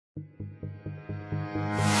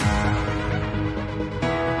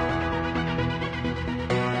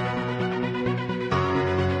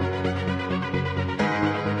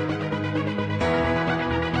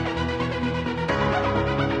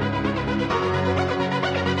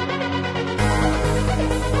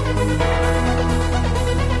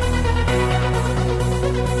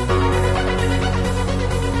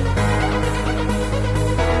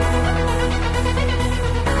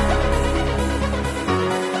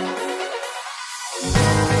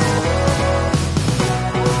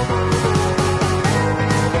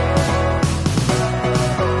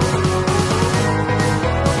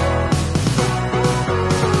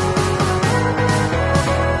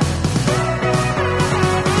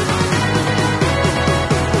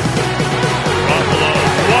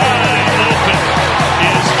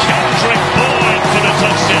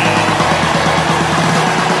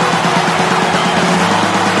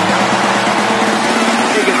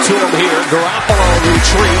To him here. Garoppolo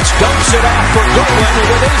retreats, dumps it off for Goodwin.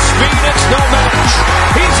 With his speed, it's no match.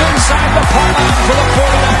 He's inside the pylon for the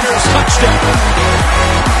 49ers. Touchdown.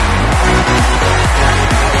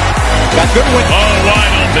 Got Goodwin. Oh,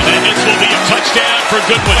 wide open. And this will be a touchdown for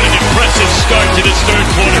Goodwin. An impressive start to this third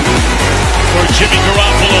quarter for Jimmy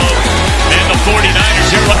Garoppolo and the 49ers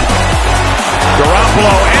here.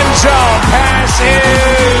 Garoppolo, end zone. Pass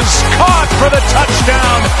is caught for the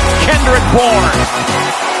touchdown. Kendrick Bourne.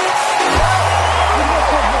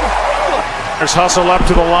 Hustle up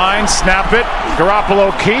to the line, snap it.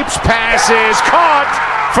 Garoppolo keeps, pass is caught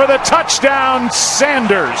for the touchdown,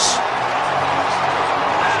 Sanders.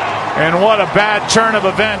 And what a bad turn of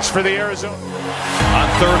events for the Arizona. On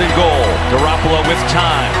 3rd and goal, Garoppolo with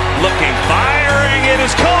time, looking, firing, it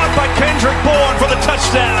is caught by Kendrick Bourne for the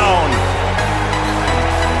touchdown.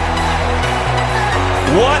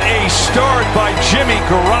 What a start by Jimmy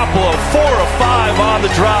Garoppolo, 4 of 5 on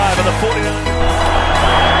the drive, and the 49ers.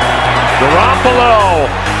 Garoppolo,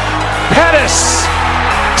 Pettis,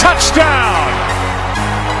 touchdown.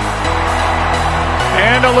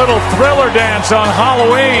 And a little thriller dance on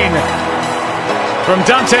Halloween from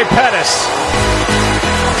Dante Pettis.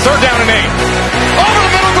 3rd down and 8. Over the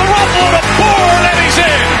middle, Garoppolo to Bourne, and he's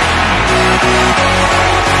in.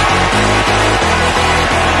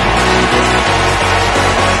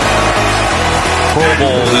 Pro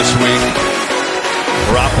Bowl this week.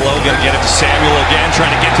 Garoppolo going to get it to Samuel again,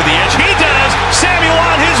 trying to get to the edge. He does! Samuel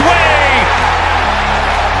on his way!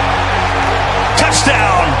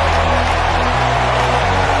 Touchdown!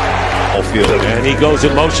 And he goes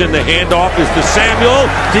in motion. The handoff is to Samuel.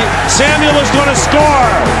 Samuel is going to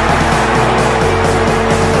score!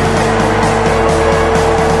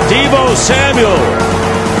 Deebo Samuel.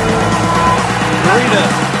 Marina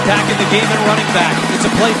back in the game and running back. It's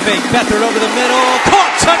a play fake. Beathard over the middle. Caught!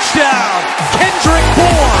 Touchdown! Kendrick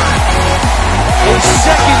Bourne! His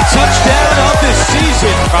 2nd touchdown of this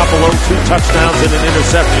season. Garoppolo, 2 touchdowns and an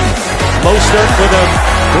interception. Mostert with a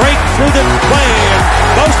breakthrough play, and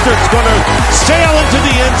Mostert's going to sail into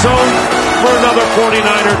the end zone for another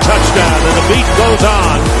 49er touchdown. And the beat goes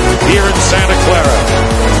on here in Santa Clara.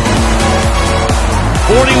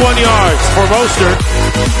 41 yards for Mostert.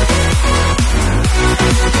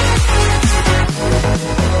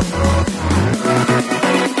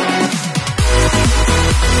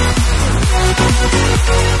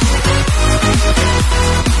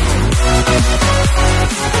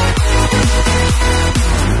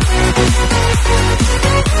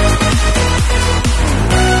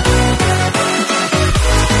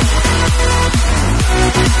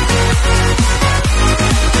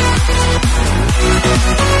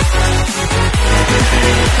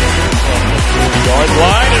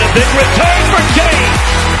 Line and a big return for Gay.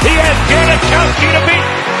 He has Janikowski